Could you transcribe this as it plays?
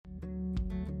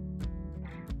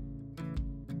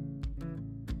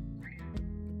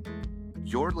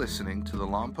You're listening to the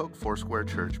Lompoc Foursquare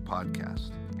Church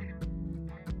podcast.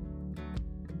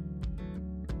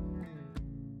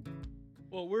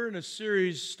 Well, we're in a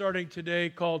series starting today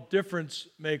called Difference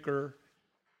Maker.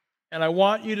 And I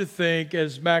want you to think,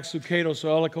 as Max Lucado so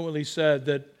eloquently said,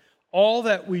 that all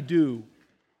that we do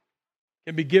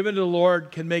can be given to the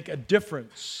Lord, can make a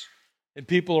difference in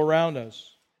people around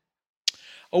us.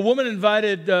 A woman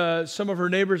invited some of her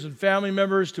neighbors and family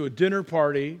members to a dinner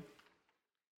party.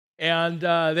 And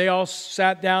they all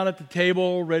sat down at the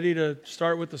table, ready to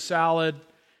start with the salad.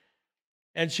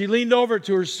 And she leaned over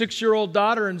to her 6-year-old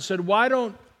daughter and said, "Why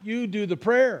don't you do the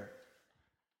prayer?"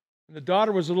 And the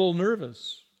daughter was a little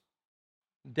nervous.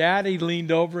 Daddy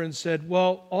leaned over and said,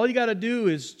 "Well, all you got to do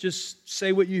is just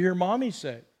say what you hear Mommy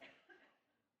say."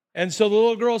 And so the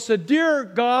little girl said, "Dear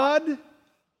God,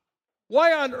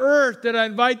 why on earth did I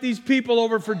invite these people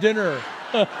over for dinner?"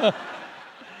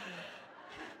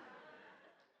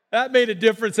 That made a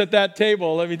difference at that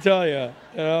table, let me tell you.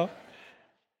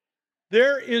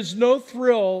 There is no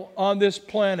thrill on this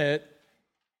planet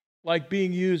like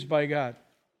being used by God.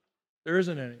 There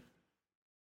isn't any.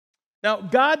 Now,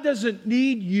 God doesn't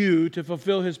need you to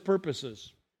fulfill His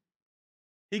purposes.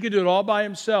 He can do it all by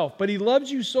Himself, but He loves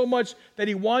you so much that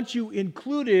He wants you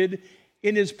included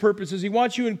in His purposes. He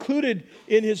wants you included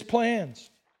in His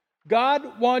plans.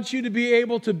 God wants you to be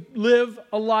able to live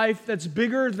a life that's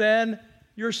bigger than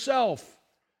yourself.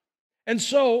 And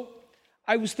so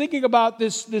I was thinking about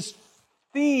this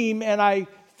theme, and I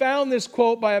found this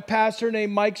quote by a pastor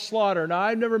named Mike Slaughter. Now,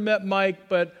 I've never met Mike,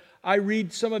 but I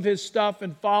read some of his stuff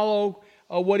and follow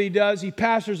what he does. He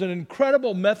pastors an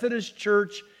incredible Methodist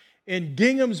church in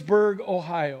Ginghamsburg,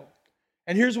 Ohio.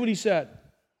 And here's what he said: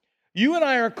 "You and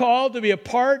I are called to be a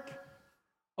part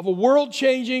of a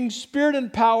world-changing,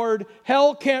 spirit-empowered,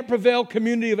 hell-can't-prevail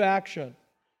community of action.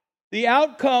 The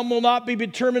outcome will not be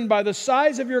determined by the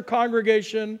size of your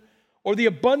congregation or the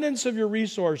abundance of your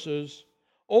resources,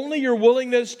 only your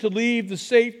willingness to leave the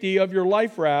safety of your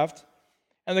life raft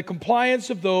and the compliance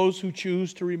of those who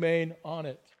choose to remain on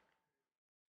it."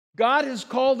 God has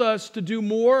called us to do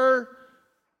more,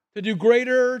 to do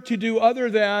greater, to do other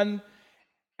than.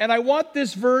 And I want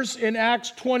this verse in Acts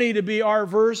 20 to be our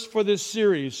verse for this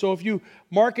series. So if you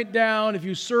mark it down, if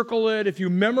you circle it, if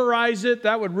you memorize it,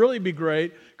 that would really be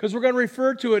great, because we're going to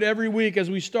refer to it every week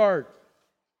as we start.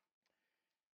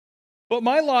 "But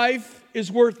my life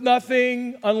is worth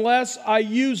nothing unless I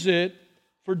use it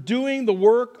for doing the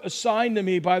work assigned to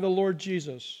me by the Lord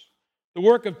Jesus, the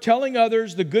work of telling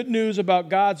others the good news about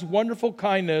God's wonderful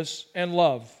kindness and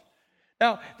love."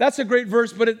 Now, that's a great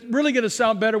verse, but it's really going to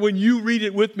sound better when you read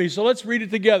it with me. So let's read it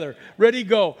together. Ready,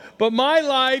 go. "But my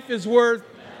life is worth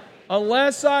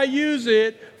unless I use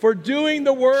it for doing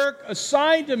the work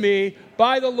assigned to me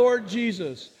by the Lord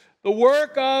Jesus, the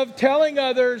work of telling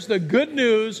others the good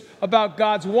news about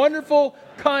God's wonderful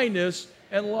kindness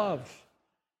and love."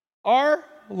 Our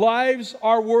lives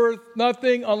are worth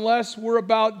nothing unless we're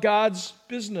about God's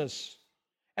business.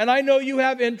 And I know you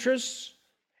have interests,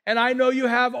 and I know you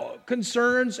have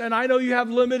concerns, and I know you have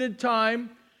limited time,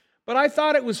 but I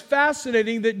thought it was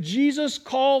fascinating that Jesus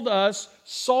called us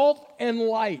salt and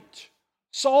light.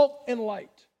 Salt and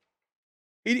light.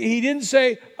 He didn't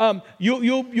say,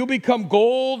 you'll become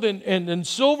gold and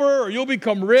silver, or you'll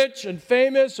become rich and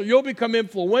famous, or you'll become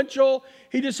influential.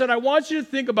 He just said, I want you to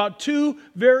think about two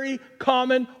very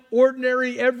common,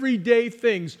 ordinary, everyday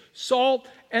things: salt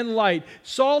and light.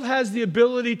 Salt has the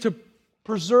ability to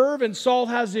preserve, and salt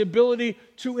has the ability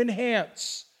to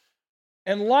enhance.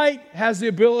 And light has the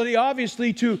ability,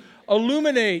 obviously, to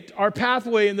illuminate our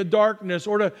pathway in the darkness,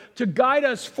 or to guide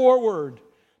us forward,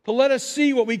 to let us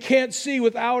see what we can't see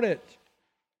without it.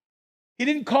 He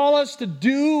didn't call us to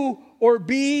do or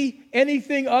be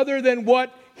anything other than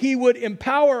what He would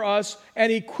empower us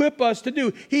and equip us to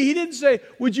do. He didn't say,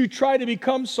 would you try to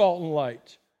become salt and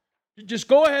light? Just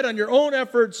go ahead on your own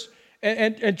efforts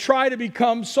and try to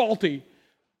become salty,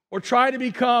 or try to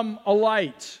become a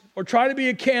light, or try to be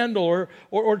a candle,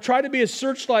 or try to be a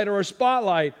searchlight or a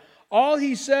spotlight. All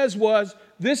He says was,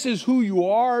 this is who you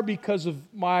are because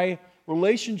of my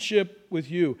relationship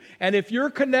with you. And if you're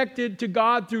connected to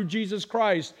God through Jesus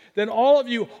Christ, then all of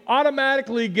you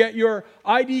automatically get your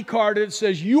ID card that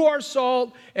says you are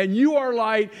salt and you are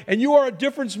light and you are a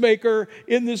difference maker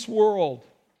in this world.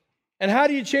 And how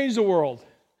do you change the world?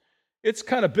 It's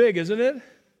kind of big, isn't it?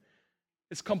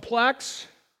 It's complex.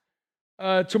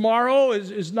 Tomorrow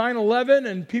is 9/11,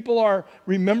 and people are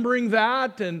remembering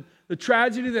that and the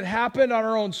tragedy that happened on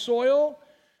our own soil.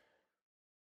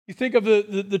 You think of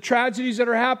the tragedies that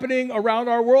are happening around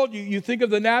our world. You think of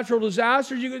the natural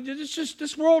disasters. It's just,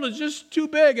 this world is just too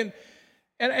big.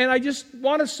 And I just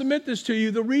want to submit this to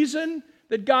you. The reason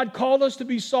that God called us to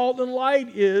be salt and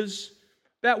light is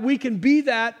that we can be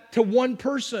that to one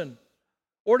person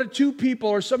or to two people,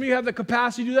 or some of you have the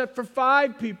capacity to do that for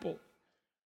 5 people.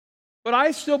 But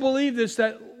I still believe this,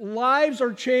 that lives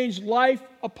are changed life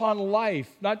upon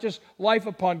life, not just life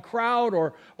upon crowd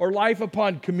or life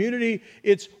upon community.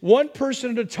 It's one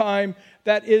person at a time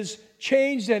that is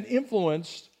changed and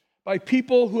influenced by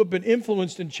people who have been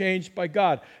influenced and changed by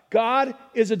God. God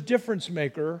is a difference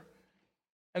maker.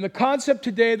 And the concept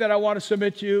today that I want to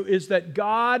submit to you is that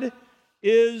God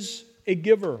is a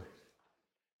giver.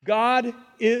 God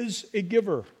is a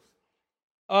giver.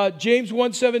 James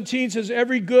 1:17 says,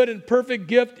 every good and perfect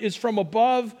gift is from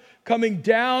above, coming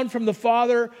down from the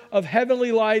Father of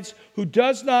heavenly lights, who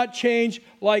does not change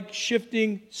like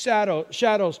shifting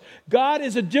shadows. God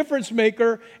is a difference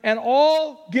maker, and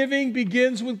all giving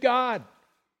begins with God.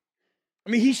 I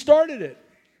mean, He started it.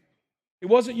 It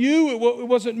wasn't you, it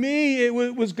wasn't me, it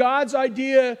was God's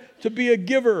idea to be a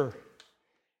giver.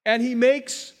 And He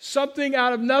makes something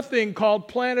out of nothing called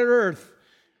planet Earth.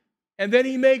 And then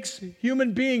He makes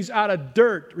human beings out of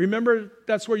dirt. Remember,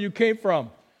 that's where you came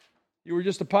from. You were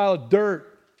just a pile of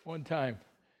dirt one time.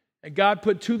 And God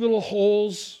put 2 little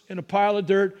holes in a pile of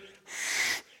dirt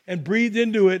and breathed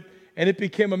into it, and it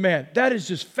became a man. That is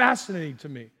just fascinating to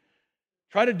me.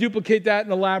 Try to duplicate that in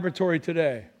the laboratory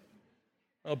today.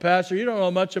 Oh, Pastor, you don't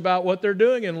know much about what they're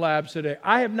doing in labs today.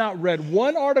 I have not read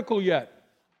one article yet,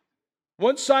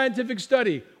 one scientific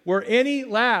study, where any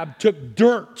lab took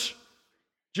dirt,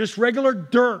 just regular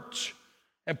dirt,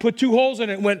 and put 2 holes in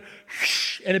it and went,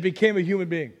 and it became a human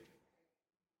being.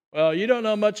 Well, you don't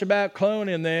know much about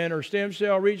cloning then, or stem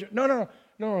cell research.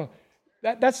 No.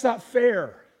 That's not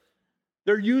fair.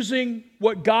 They're using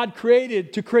what God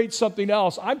created to create something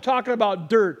else. I'm talking about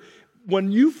dirt.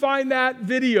 When you find that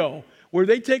video where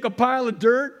they take a pile of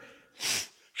dirt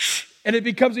and it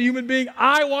becomes a human being,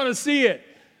 I want to see it.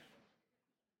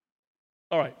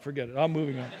 All right, forget it. I'm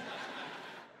moving on.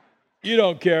 You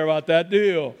don't care about that, do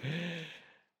you?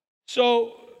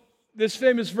 So this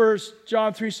famous verse,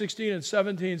 John 3:16 and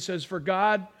 17 says, For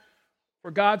God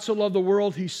so loved the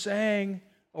world, He sang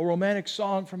a romantic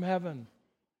song from heaven.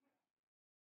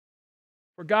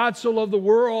 For God so loved the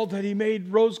world that He made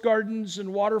rose gardens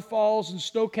and waterfalls and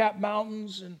snow-capped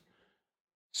mountains and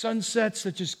sunsets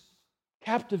that just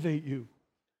captivate you.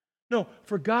 No,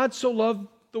 for God so loved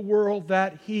the world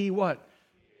that He what?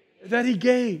 That He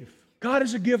gave. God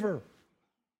is a giver.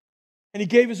 And He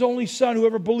gave His only Son.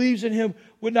 Whoever believes in Him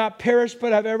would not perish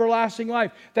but have everlasting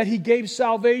life. That He gave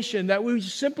salvation. That we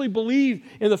simply believe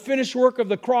in the finished work of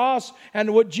the cross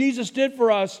and what Jesus did for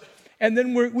us. And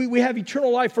then we have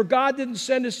eternal life. For God didn't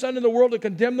send His Son in the world to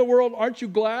condemn the world. Aren't you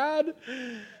glad?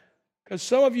 Because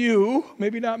some of you,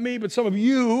 maybe not me, but some of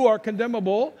you are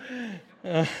condemnable.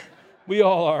 We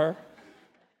all are.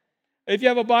 If you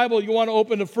have a Bible, you want to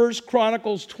open to 1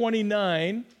 Chronicles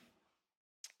 29,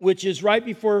 which is right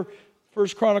before 1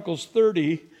 Chronicles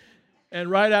 30 and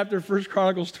right after 1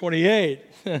 Chronicles 28.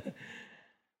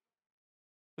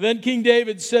 Then King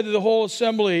David said to the whole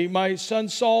assembly, My son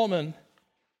Solomon,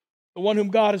 the one whom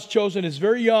God has chosen, is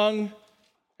very young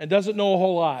and doesn't know a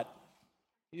whole lot.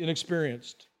 He's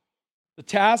inexperienced. The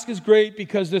task is great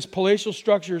because this palatial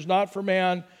structure is not for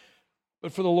man,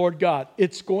 but for the Lord God.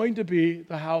 It's going to be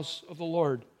the house of the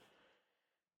Lord.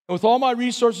 And with all my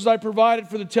resources I provided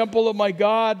for the temple of my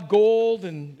God, gold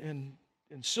and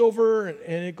silver,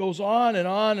 and it goes on.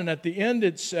 And at the end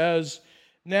it says,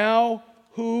 Now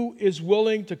who is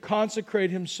willing to consecrate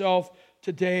himself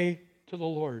today to the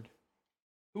Lord?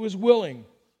 Who is willing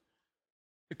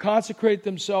to consecrate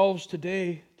themselves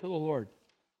today to the Lord?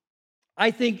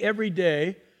 I think every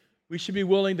day we should be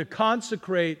willing to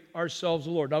consecrate ourselves to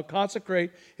the Lord. Now,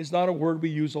 consecrate is not a word we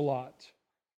use a lot.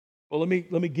 Well, let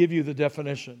me give you the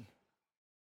definition.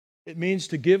 It means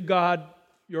to give God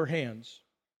your hands.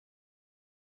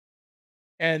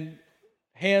 And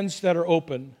hands that are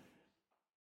open.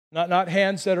 Not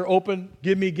hands that are open,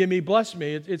 give me, bless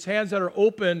me. It's hands that are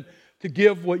open to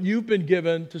give what you've been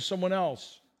given to someone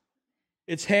else.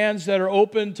 It's hands that are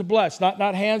open to bless.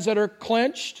 Not hands that are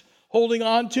clenched, holding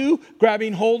on to,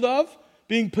 grabbing hold of,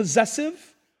 being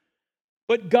possessive.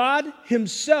 But God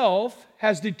Himself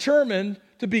has determined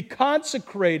to be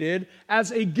consecrated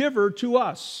as a giver to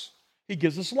us. He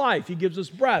gives us life. He gives us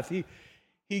breath.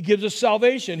 He gives us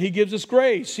salvation. He gives us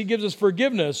grace. He gives us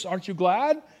forgiveness. Aren't you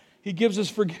glad? He gives us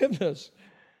forgiveness.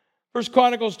 1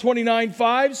 Chronicles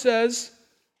 29:5 says,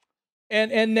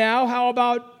 and now how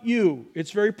about you?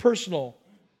 It's very personal.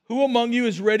 Who among you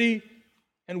is ready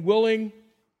and willing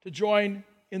to join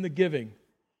in the giving?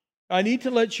 I need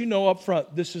to let you know up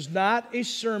front, this is not a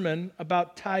sermon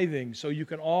about tithing, so you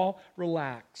can all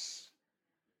relax.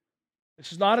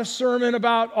 This is not a sermon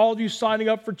about all of you signing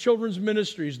up for children's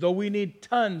ministries, though we need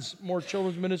tons more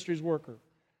children's ministries workers.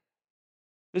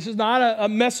 This is not a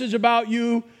message about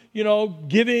you,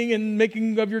 giving and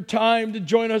making of your time to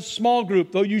join a small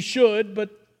group, though you should, but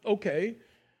okay.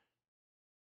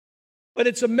 But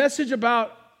it's a message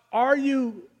about, are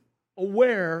you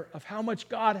aware of how much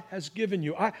God has given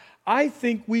you? I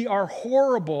think we are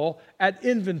horrible at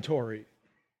inventory.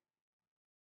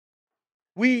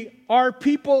 We are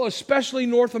people, especially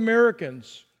North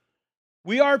Americans,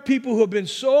 we are people who have been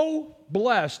so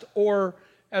blessed, or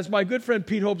as my good friend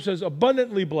Pete Hope says,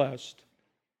 abundantly blessed,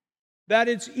 that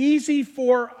it's easy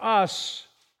for us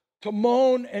to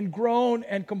moan and groan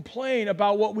and complain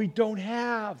about what we don't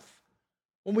have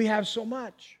when we have so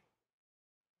much.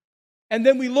 And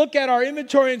then we look at our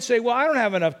inventory and say, well, I don't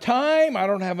have enough time, I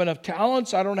don't have enough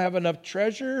talents, I don't have enough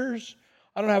treasures,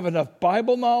 I don't have enough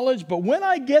Bible knowledge. But when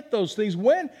I get those things,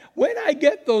 when I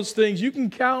get those things, you can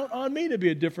count on me to be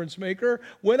a difference maker.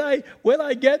 When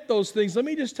I get those things, let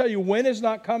me just tell you, when is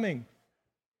not coming.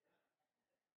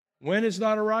 When is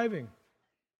not arriving.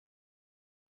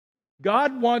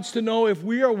 God wants to know if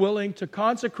we are willing to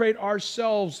consecrate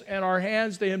ourselves and our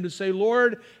hands to Him to say,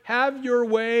 Lord, have your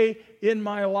way in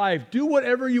my life. Do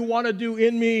whatever you want to do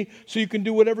in me so you can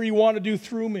do whatever you want to do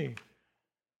through me.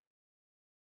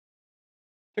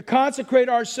 To consecrate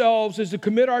ourselves is to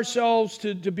commit ourselves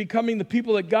to becoming the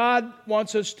people that God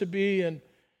wants us to be and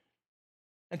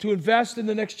to invest in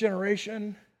the next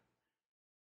generation.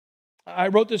 I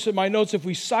wrote this in my notes. If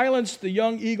we silence the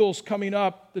young eagles coming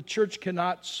up, the church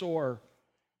cannot soar.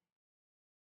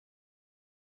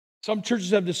 Some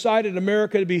churches have decided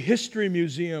America to be history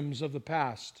museums of the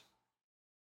past.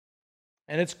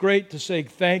 And it's great to say,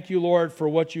 thank you, Lord, for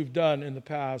what you've done in the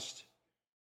past.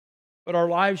 But our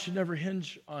lives should never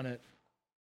hinge on it.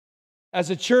 As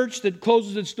a church that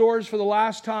closes its doors for the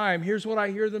last time, here's what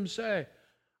I hear them say.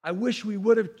 I wish we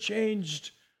would have changed.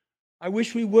 I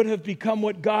wish we would have become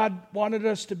what God wanted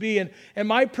us to be. And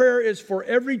my prayer is for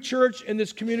every church in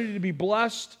this community to be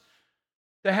blessed,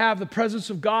 to have the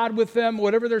presence of God with them,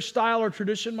 whatever their style or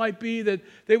tradition might be, that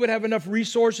they would have enough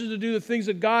resources to do the things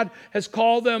that God has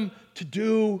called them to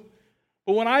do.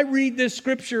 But when I read this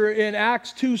scripture in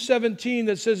Acts 2:17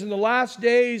 that says, in the last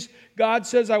days, God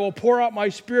says, I will pour out my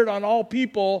Spirit on all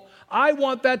people, I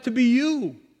want that to be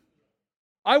you.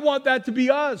 I want that to be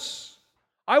us.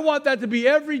 I want that to be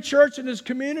every church in this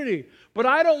community. But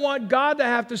I don't want God to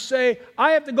have to say,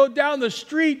 I have to go down the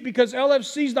street because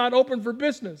LFC's not open for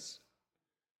business.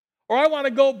 Or I want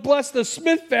to go bless the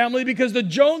Smith family because the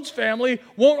Jones family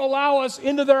won't allow us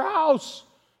into their house.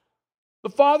 The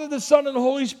Father, the Son, and the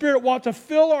Holy Spirit want to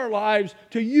fill our lives,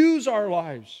 to use our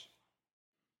lives.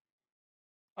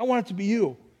 I want it to be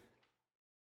you.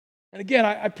 And again,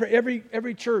 I pray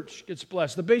every church gets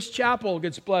blessed. The Base Chapel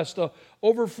gets blessed, the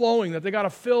overflowing, that they got to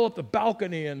fill up the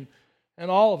balcony and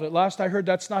all of it. Last I heard,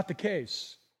 that's not the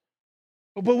case.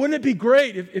 But wouldn't it be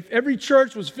great if every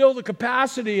church was filled to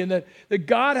capacity and that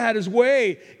God had His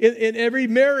way in every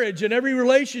marriage, in every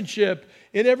relationship,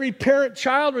 in every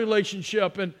parent-child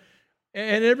relationship, and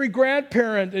every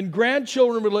grandparent and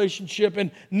grandchildren relationship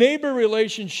and neighbor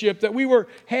relationship, that we were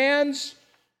hands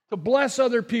to bless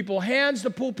other people, hands to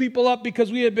pull people up because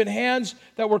we had been hands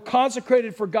that were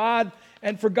consecrated for God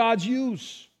and for God's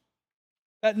use.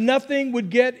 That nothing would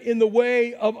get in the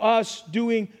way of us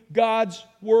doing God's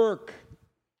work.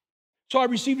 So I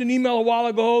received an email a while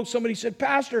ago. Somebody said,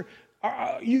 Pastor,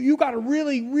 you got to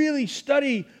really, really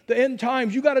study the end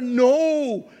times. You got to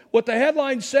know what the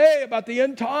headlines say about the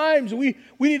end times. We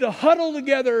need to huddle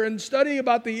together and study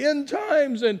about the end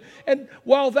times. And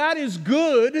while that is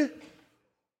good,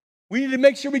 we need to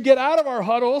make sure we get out of our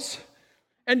huddles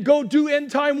and go do end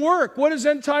time work. What is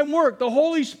end time work? The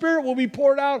Holy Spirit will be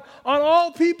poured out on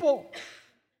all people,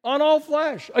 on all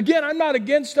flesh. Again, I'm not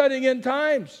against studying end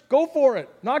times. Go for it.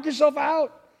 Knock yourself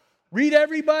out. Read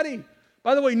everybody.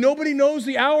 By the way, nobody knows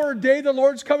the hour or day the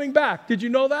Lord's coming back. Did you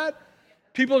know that?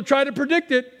 People have tried to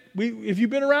predict it. If you've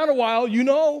been around a while, you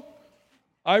know.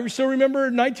 I still remember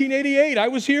 1988. I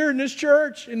was here in this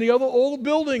church in the other old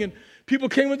building, and people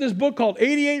came with this book called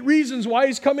 88 Reasons Why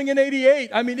He's Coming in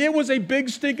 88. I mean, it was a big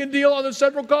stinking deal on the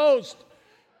Central Coast.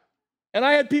 And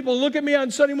I had people look at me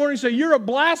on Sunday morning and say, you're a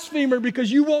blasphemer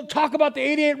because you won't talk about the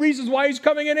 88 reasons why He's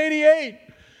coming in 88.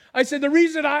 I said, the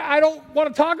reason I don't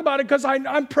want to talk about it because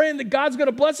I'm praying that God's going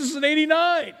to bless us in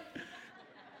 89.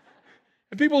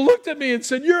 And people looked at me and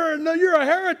said, you're a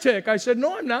heretic. I said,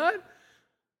 no, I'm not.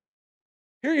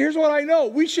 Here's what I know.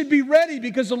 We should be ready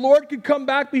because the Lord could come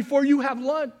back before you have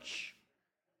lunch.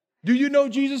 Do you know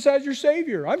Jesus as your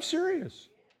Savior? I'm serious.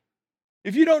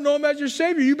 If you don't know Him as your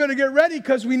Savior, you better get ready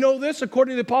because we know this,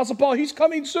 according to the Apostle Paul, He's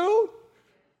coming soon.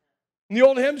 And the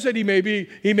old hymn said he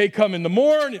may come in the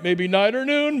morn, it may be night or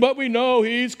noon, but we know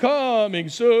He's coming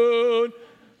soon.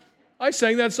 I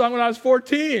sang that song when I was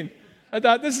 14. I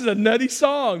thought, this is a nutty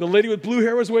song. The lady with blue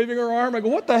hair was waving her arm. I go,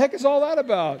 what the heck is all that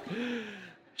about?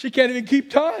 She can't even keep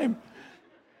time.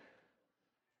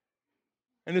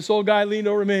 And this old guy leaned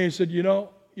over me and said, you know,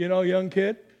 young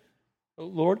kid, the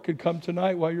Lord could come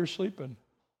tonight while you're sleeping.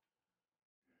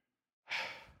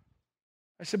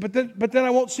 I said, but then I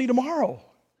won't see tomorrow.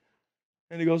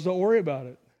 And he goes, don't worry about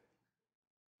it.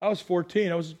 I was 14.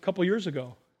 That was a couple years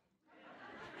ago.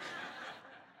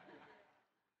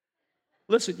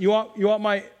 Listen, you want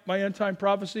my end-time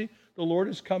prophecy? The Lord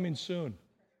is coming soon.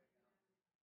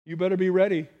 You better be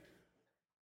ready.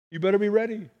 You better be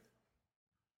ready.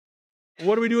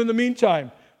 What do we do in the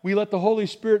meantime? We let the Holy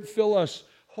Spirit fill us.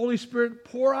 Holy Spirit,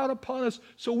 pour out upon us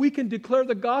so we can declare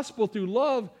the gospel through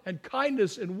love and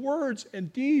kindness and words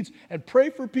and deeds and pray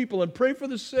for people and pray for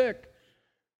the sick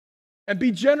and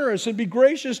be generous and be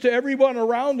gracious to everyone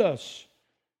around us.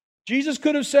 Jesus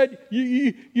could have said,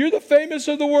 you're the famous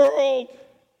of the world.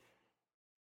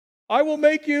 I will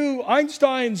make you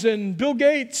Einsteins and Bill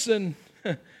Gates and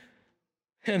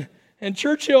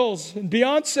Churchills and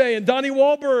Beyonce and Donnie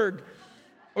Wahlberg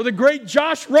or the great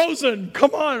Josh Rosen.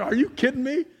 Come on, are you kidding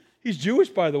me? He's Jewish,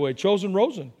 by the way, Chosen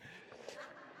Rosen.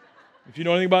 If you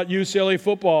know anything about UCLA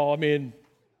football, I mean,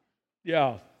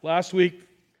 yeah, last week,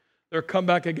 their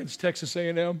comeback against Texas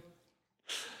A&M.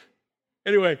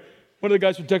 Anyway, one of the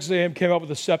guys from Texas A&M came out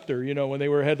with a scepter, when they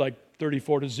were ahead like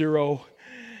 34-0.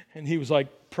 And he was like,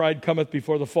 pride cometh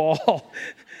before the fall.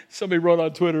 Somebody wrote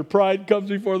on Twitter, pride comes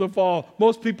before the fall.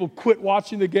 Most people quit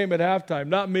watching the game at halftime,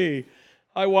 not me.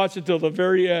 I watched it till the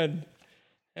very end.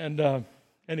 And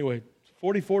anyway,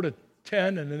 44-10,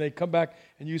 and then they come back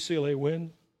and UCLA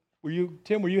win.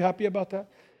 Tim, were you happy about that?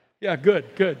 Yeah,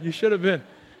 good. You should have been.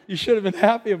 You should have been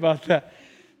happy about that.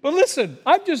 But listen,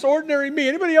 I'm just ordinary me.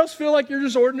 Anybody else feel like you're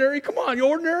just ordinary? Come on, you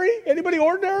ordinary? Anybody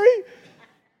ordinary?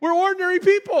 We're ordinary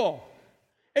people.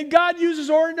 And God uses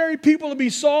ordinary people to be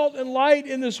salt and light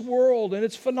in this world, and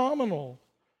it's phenomenal.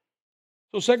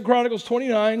 So 2 Chronicles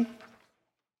 29,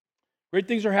 great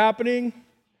things are happening.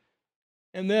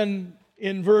 And then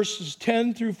in verses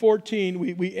 10 through 14,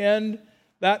 we end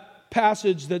that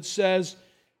passage that says,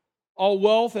 all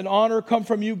wealth and honor come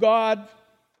from you, God,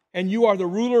 and you are the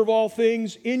ruler of all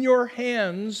things. In your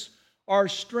hands are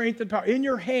strength and power. In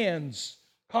your hands,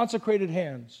 consecrated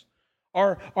hands,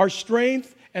 are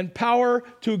strength and power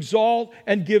to exalt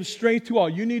and give strength to all.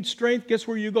 You need strength, guess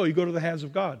where you go? You go to the hands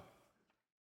of God.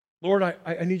 Lord,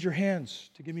 I need your hands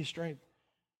to give me strength.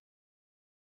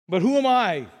 But who am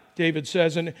I, David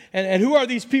says, and who are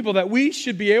these people that we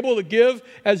should be able to give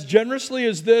as generously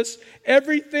as this?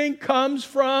 Everything comes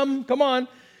from, come on,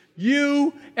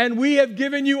 you, and we have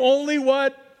given you only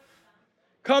what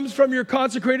comes from your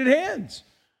consecrated hands.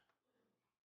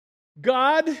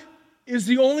 God is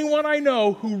the only one I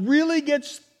know who really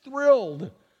gets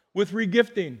thrilled with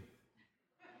regifting.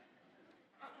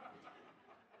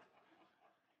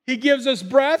 He gives us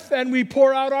breath and we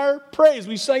pour out our praise.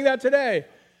 We sang that today.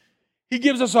 He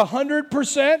gives us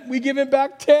 100%, we give him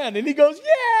back 10. And he goes,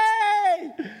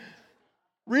 yay!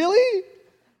 Really?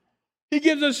 He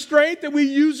gives us strength and we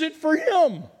use it for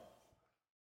him.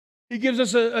 He gives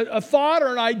us a thought or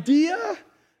an idea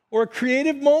or a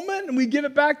creative moment and we give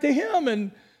it back to him.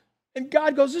 And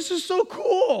God goes, this is so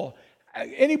cool.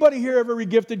 Anybody here ever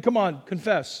regifted? Come on,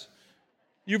 confess.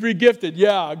 You've regifted.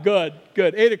 Yeah, good.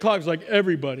 8 o'clock is like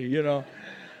everybody,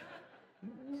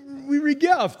 We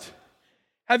regift.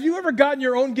 Have you ever gotten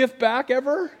your own gift back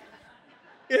ever?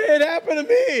 It happened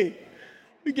to me.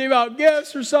 We gave out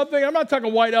gifts or something. I'm not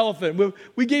talking white elephant.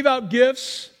 We gave out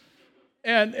gifts,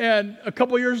 and a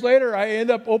couple years later, I end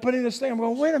up opening this thing. I'm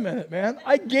going, wait a minute, man.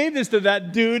 I gave this to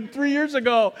that dude 3 years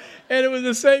ago, and it was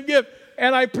the same gift,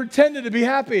 and I pretended to be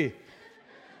happy.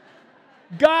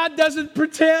 God doesn't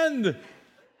pretend.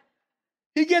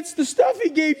 He gets the stuff he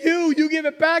gave you. You give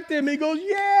it back to him. He goes,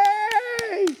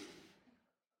 yay!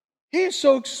 He is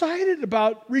so excited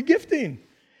about regifting.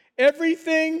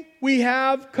 Everything we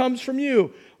have comes from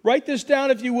you. Write this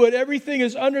down if you would. Everything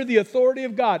is under the authority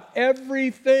of God.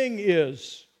 Everything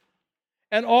is.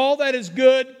 And all that is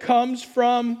good comes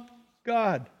from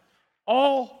God.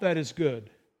 All that is good.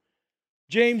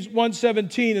 James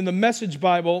 1:17 in the Message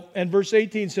Bible and verse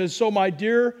 18 says, so my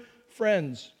dear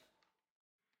friends,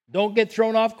 don't get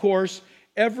thrown off course.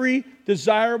 every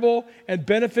desirable and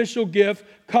beneficial gift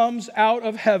comes out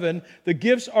of heaven. The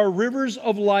gifts are rivers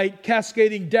of light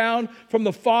cascading down from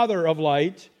the Father of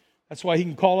light. That's why he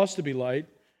can call us to be light.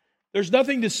 There's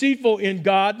nothing deceitful in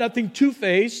God, nothing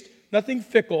two-faced, nothing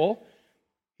fickle.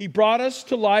 He brought us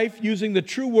to life using the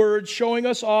true word, showing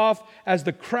us off as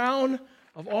the crown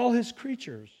of all his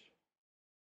creatures.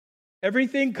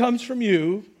 Everything comes from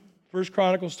you, 1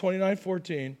 Chronicles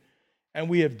 29:14, and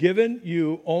we have given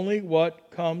you only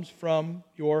what comes from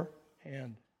your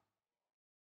hand.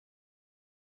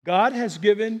 God has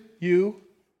given you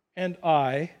and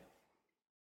I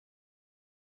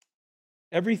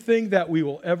everything that we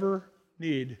will ever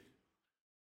need.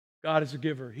 God is a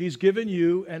giver. He's given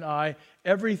you and I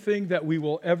everything that we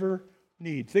will ever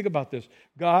need. Think about this.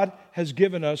 God has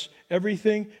given us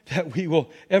everything that we will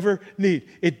ever need.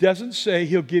 It doesn't say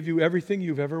he'll give you everything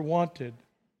you've ever wanted.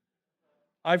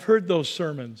 I've heard those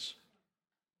sermons.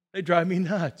 They drive me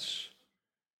nuts.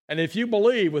 And if you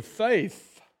believe with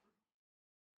faith,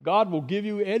 God will give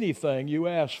you anything you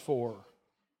ask for.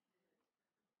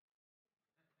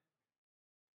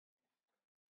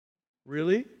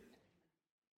 Really?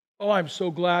 Oh, I'm so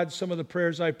glad some of the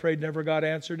prayers I prayed never got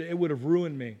answered. It would have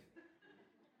ruined me.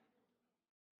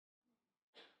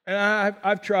 And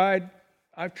I've tried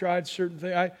certain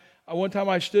things. One time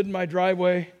I stood in my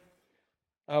driveway.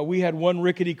 We had one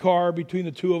rickety car between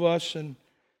the two of us, and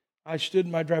I stood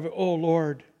in my driveway. Oh,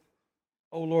 Lord,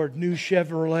 new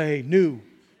Chevrolet, new.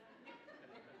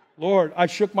 Lord, I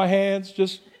shook my hands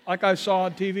just like I saw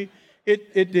on TV.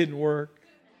 It didn't work.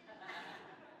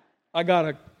 I got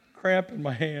a cramp in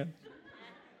my hand.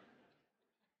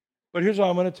 But here's what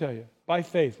I'm going to tell you. By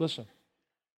faith, listen.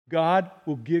 God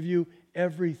will give you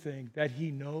everything that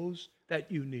he knows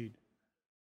that you need.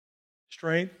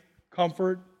 Strength,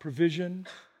 comfort, provision.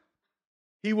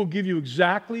 He will give you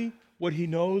exactly what he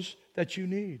knows that you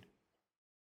need.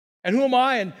 And who am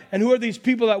I and who are these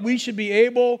people that we should be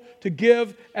able to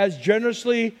give as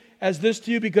generously as this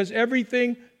to you? Because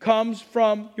everything comes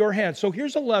from your hands. So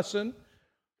here's a lesson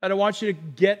that I want you to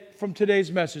get from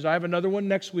today's message. I have another one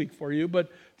next week for you,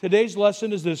 but today's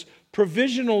lesson is this.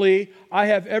 Provisionally, I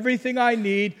have everything I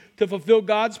need to fulfill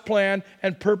God's plan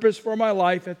and purpose for my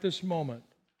life at this moment.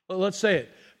 Let's say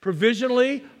it.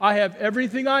 Provisionally, I have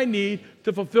everything I need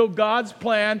to fulfill God's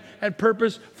plan and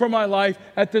purpose for my life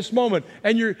at this moment.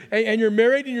 And you're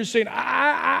married and you're saying,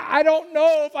 I don't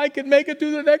know if I can make it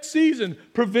through the next season.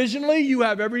 Provisionally, you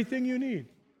have everything you need.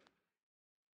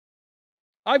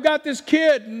 I've got this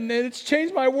kid and it's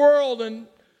changed my world, and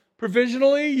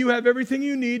provisionally, you have everything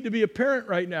you need to be a parent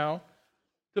right now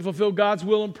to fulfill God's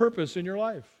will and purpose in your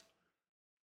life.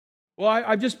 Well,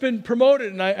 I've just been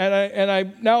promoted, and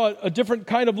I'm now a different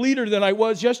kind of leader than I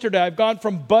was yesterday. I've gone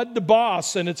from bud to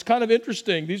boss, and it's kind of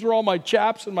interesting. These were all my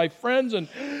chaps and my friends, and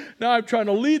now I'm trying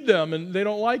to lead them, and they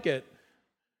don't like it.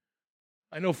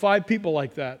 I know 5 people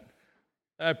like that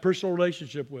I have a personal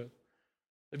relationship with.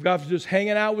 They've got to just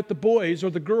hanging out with the boys or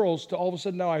the girls to all of a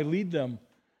sudden now I lead them.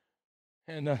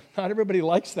 And not everybody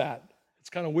likes that. It's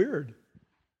kind of weird.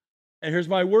 And here's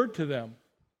my word to them.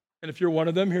 And if you're one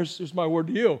of them, here's my word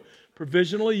to you.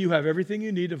 Provisionally, you have everything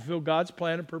you need to fulfill God's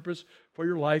plan and purpose for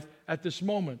your life at this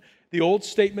moment. The old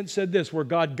statement said this: where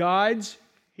God guides,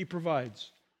 he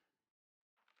provides.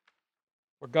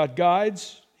 Where God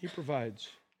guides, he provides.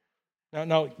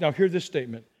 Now hear this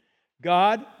statement.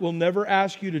 God will never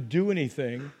ask you to do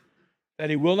anything that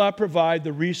he will not provide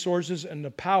the resources and the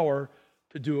power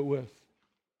to do it with.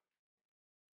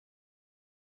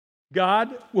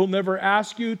 God will never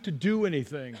ask you to do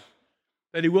anything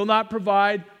that he will not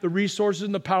provide the resources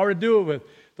and the power to do it with.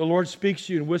 The Lord speaks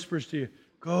to you and whispers to you,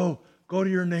 go to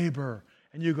your neighbor.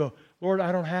 And you go, Lord,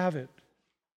 I don't have it.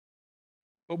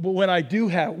 But when I do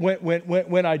have,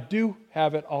 when I do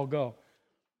have it, I'll go.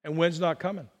 And when's not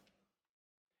coming.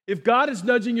 If God is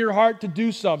nudging your heart to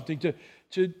do something,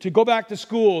 to go back to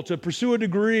school, to pursue a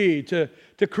degree, to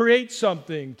create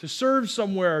something, to serve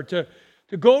somewhere, to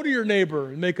go to your neighbor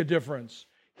and make a difference,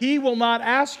 he will not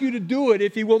ask you to do it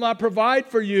if he will not provide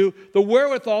for you the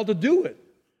wherewithal to do it.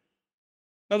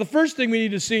 Now, the first thing we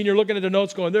need to see, and you're looking at the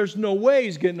notes going, there's no way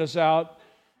he's getting us out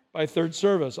by third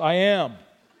service. I am.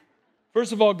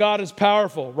 First of all, God is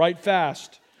powerful. Write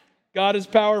fast. God is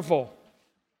powerful.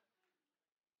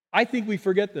 I think we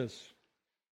forget this.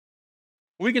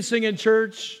 We can sing in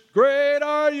church, great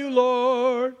are you,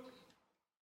 Lord.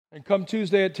 And come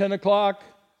Tuesday at 10 o'clock,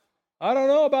 I don't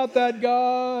know about that,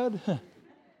 God.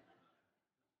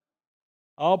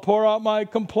 I'll pour out my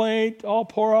complaint. I'll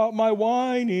pour out my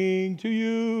whining to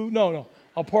you. No.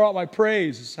 I'll pour out my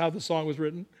praise is how the song was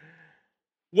written.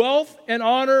 Wealth and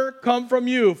honor come from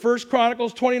you. 1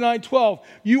 Chronicles 29:12.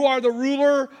 You are the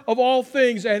ruler of all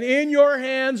things, and in your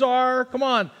hands are, come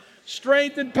on,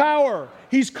 strength and power.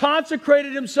 He's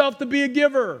consecrated himself to be a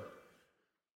giver.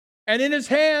 And in his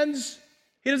hands,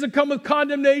 he doesn't come with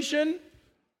condemnation.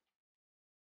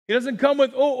 He doesn't come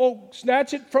with,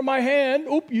 snatch it from my hand.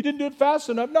 Oop, you didn't do it fast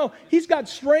enough. No, he's got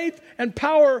strength and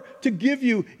power to give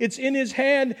you. It's in his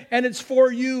hand, and it's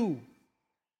for you.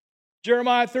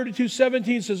 Jeremiah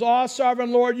 32:17 says,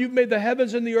 sovereign Lord, you've made the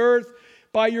heavens and the earth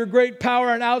by your great power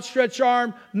and outstretched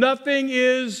arm. Nothing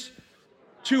is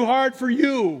too hard for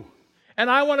you. And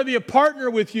I want to be a partner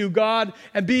with you, God,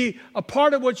 and be a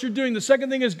part of what you're doing. The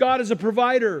second thing is God is a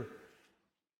provider.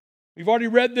 We've already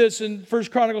read this in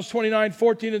 1 Chronicles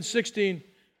 29:14 and 16.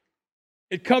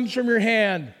 It comes from your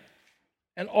hand,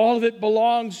 and all of it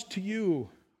belongs to you.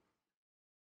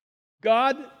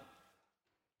 God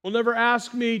will never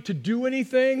ask me to do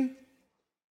anything,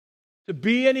 to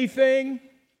be anything,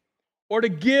 or to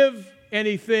give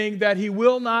anything that he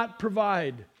will not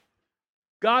provide.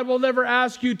 God will never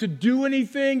ask you to do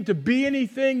anything, to be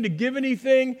anything, to give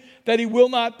anything that he will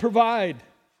not provide.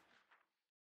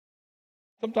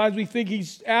 Sometimes we think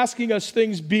he's asking us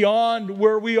things beyond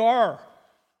where we are.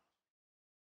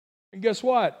 And guess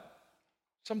what?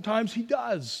 Sometimes he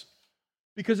does,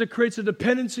 because it creates a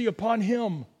dependency upon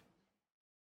him.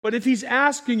 But if he's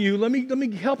asking you, let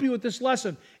me help you with this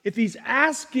lesson. If he's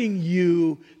asking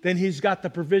you, then he's got the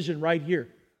provision right here.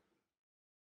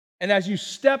 And as you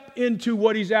step into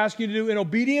what he's asking you to do in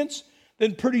obedience,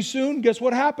 then pretty soon, guess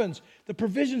what happens? The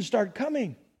provisions start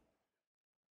coming.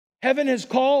 Heaven has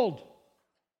called.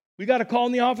 We got a call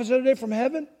in the office the other day from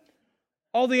heaven.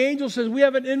 All the angels says, we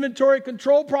have an inventory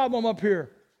control problem up here.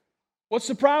 What's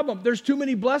the problem? There's too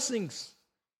many blessings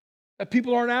that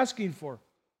people aren't asking for.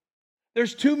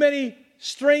 There's too many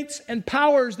strengths and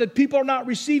powers that people are not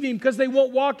receiving because they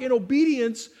won't walk in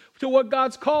obedience to what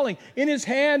God's calling. In his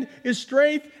hand is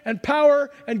strength and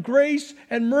power and grace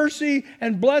and mercy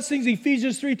and blessings.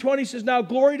 Ephesians 3:20 says, now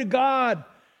glory to God,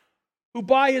 who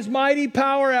by his mighty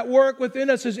power at work within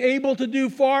us is able to do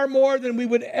far more than we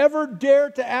would ever dare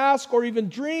to ask or even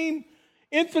dream,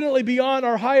 infinitely beyond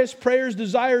our highest prayers,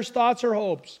 desires, thoughts, or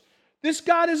hopes. This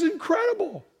God is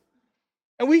incredible.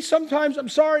 And we sometimes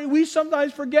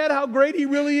forget how great he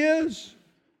really is.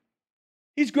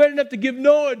 He's great enough to give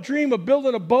Noah a dream of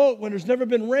building a boat when there's never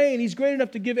been rain. He's great enough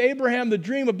to give Abraham the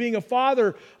dream of being a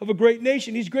father of a great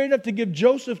nation. He's great enough to give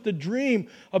Joseph the dream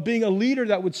of being a leader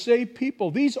that would save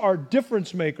people. These are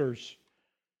difference makers.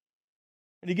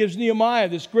 And he gives Nehemiah,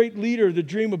 this great leader, the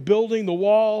dream of building the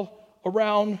wall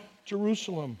around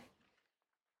Jerusalem.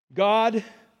 God,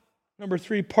 number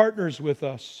 3, partners with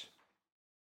us.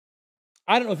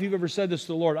 I don't know if you've ever said this to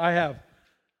the Lord. I have.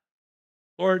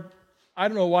 Lord, I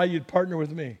don't know why you'd partner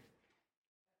with me.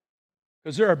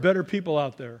 Because there are better people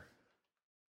out there.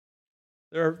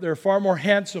 There are far more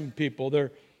handsome people.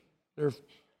 They're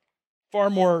far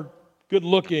more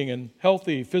good-looking and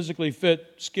healthy, physically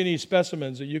fit, skinny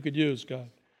specimens that you could use, God.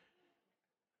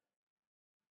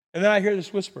 And then I hear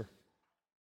this whisper.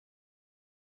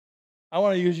 I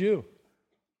want to use you.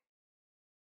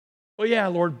 Well, yeah,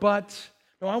 Lord, but...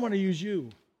 No, I want to use you.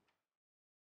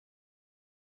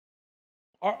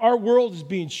 Our world is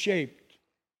being shaped.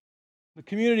 The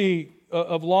community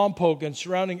of Lompoc and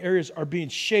surrounding areas are being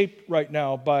shaped right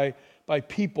now by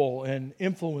people and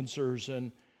influencers.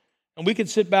 And we can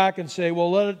sit back and say,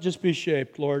 well, let it just be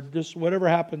shaped, Lord. Just whatever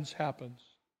happens, happens.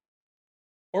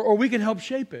 Or we can help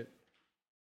shape it.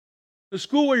 The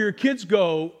school where your kids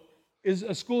go is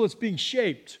a school that's being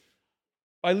shaped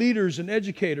by leaders and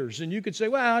educators. And you could say,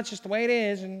 well, it's just the way it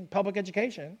is in public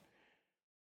education.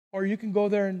 Or you can go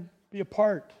there and be a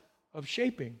part of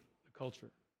shaping the culture.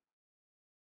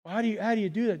 Well, how do you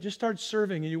do that? Just start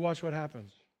serving and you watch what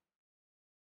happens.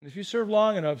 And if you serve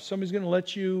long enough, somebody's going to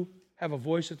let you have a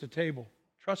voice at the table.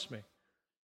 Trust me.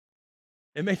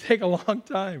 It may take a long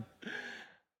time.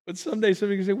 But someday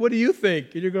somebody can say, what do you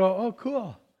think? And you go, oh,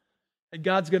 cool. And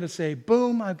God's going to say,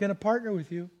 boom, I'm going to partner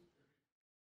with you.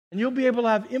 And you'll be able to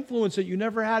have influence that you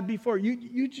never had before. You'll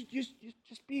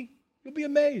be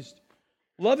amazed.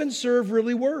 Love and serve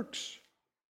really works.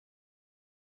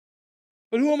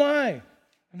 But who am I?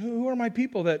 And who are my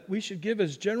people that we should give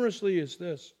as generously as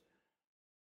this?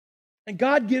 And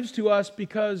God gives to us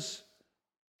because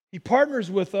he partners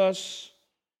with us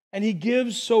and he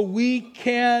gives so we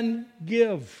can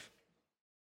give.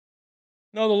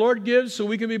 No, the Lord gives so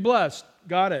we can be blessed.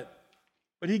 Got it.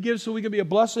 But he gives so we can be a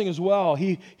blessing as well.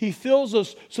 He fills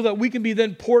us so that we can be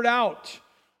then poured out.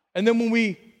 And then when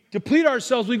we deplete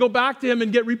ourselves, we go back to him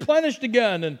and get replenished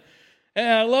again. And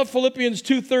I love Philippians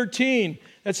 2:13.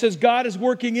 that says God is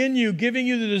working in you, giving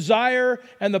you the desire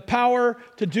and the power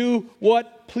to do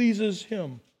what pleases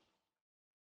Him.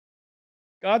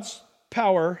 God's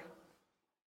power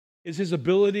is His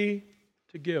ability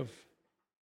to give.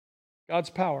 God's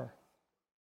power.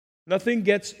 Nothing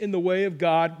gets in the way of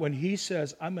God when He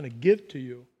says, I'm going to give to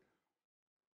you.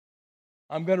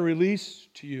 I'm going to release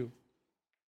to you.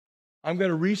 I'm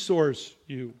going to resource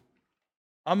you.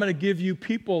 I'm going to give you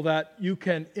people that you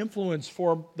can influence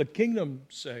for the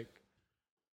kingdom's sake.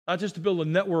 Not just to build a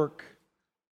network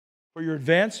for your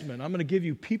advancement. I'm going to give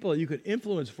you people that you could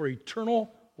influence for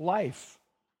eternal life.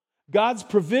 God's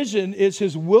provision is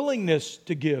His willingness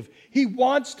to give. He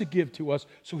wants to give to us,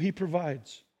 so He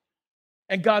provides.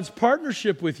 And God's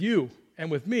partnership with you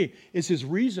and with me is His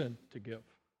reason to give.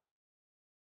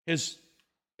 His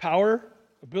power,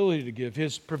 ability to give.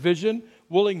 His provision,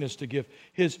 willingness to give.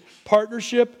 His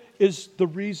partnership is the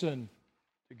reason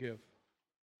to give.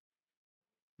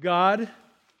 God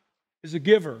is a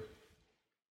giver,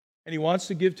 and He wants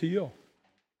to give to you,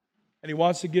 and He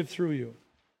wants to give through you.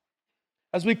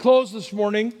 As we close this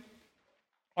morning,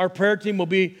 our prayer team will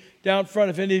be down front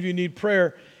if any of you need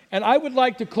prayer. And I would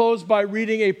like to close by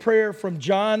reading a prayer from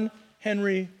John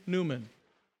Henry Newman.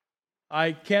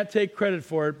 I can't take credit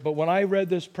for it, but when I read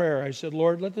this prayer, I said,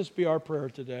 Lord, let this be our prayer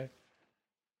today.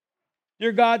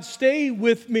 Dear God, stay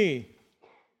with me,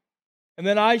 and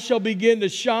then I shall begin to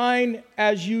shine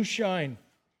as you shine.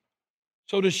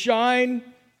 So to shine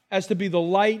as to be the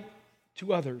light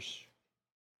to others.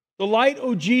 The light,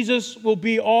 O Jesus, will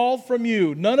be all from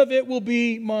you. None of it will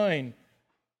be mine.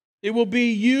 It will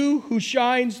be you who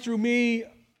shines through me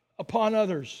upon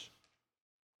others.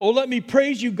 Oh, let me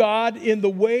praise you, God, in the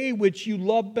way which you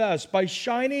love best, by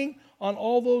shining on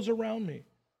all those around me.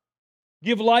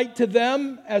 Give light to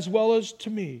them as well as to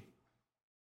me.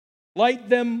 Light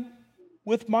them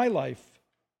with my life.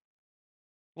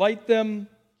 Light them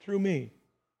through me.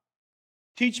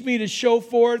 Teach me to show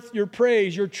forth your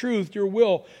praise, your truth, your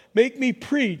will. Make me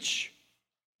preach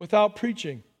without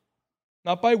preaching.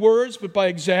 Not by words, but by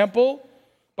example,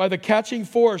 by the catching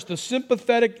force, the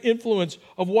sympathetic influence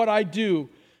of what I do,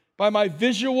 by my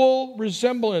visual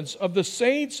resemblance of the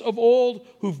saints of old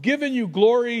who've given you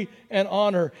glory and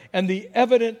honor, and the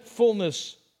evident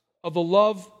fullness of the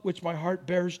love which my heart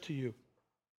bears to you.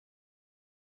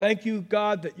 Thank you,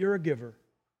 God, that you're a giver.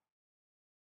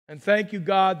 And thank you,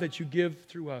 God, that you give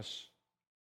through us.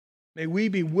 May we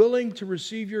be willing to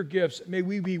receive your gifts. May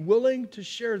we be willing to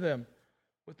share them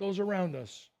with those around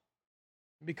us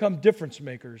and become difference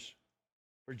makers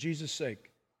for Jesus'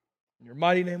 sake. In your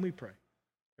mighty name we pray.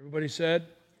 Everybody said,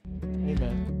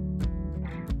 amen.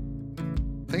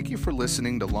 Thank you for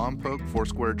listening to Lompoc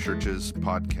Foursquare Church's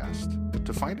podcast.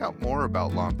 To find out more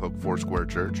about Lompoc Foursquare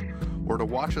Church or to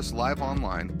watch us live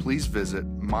online, please visit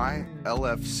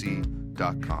mylfc.com.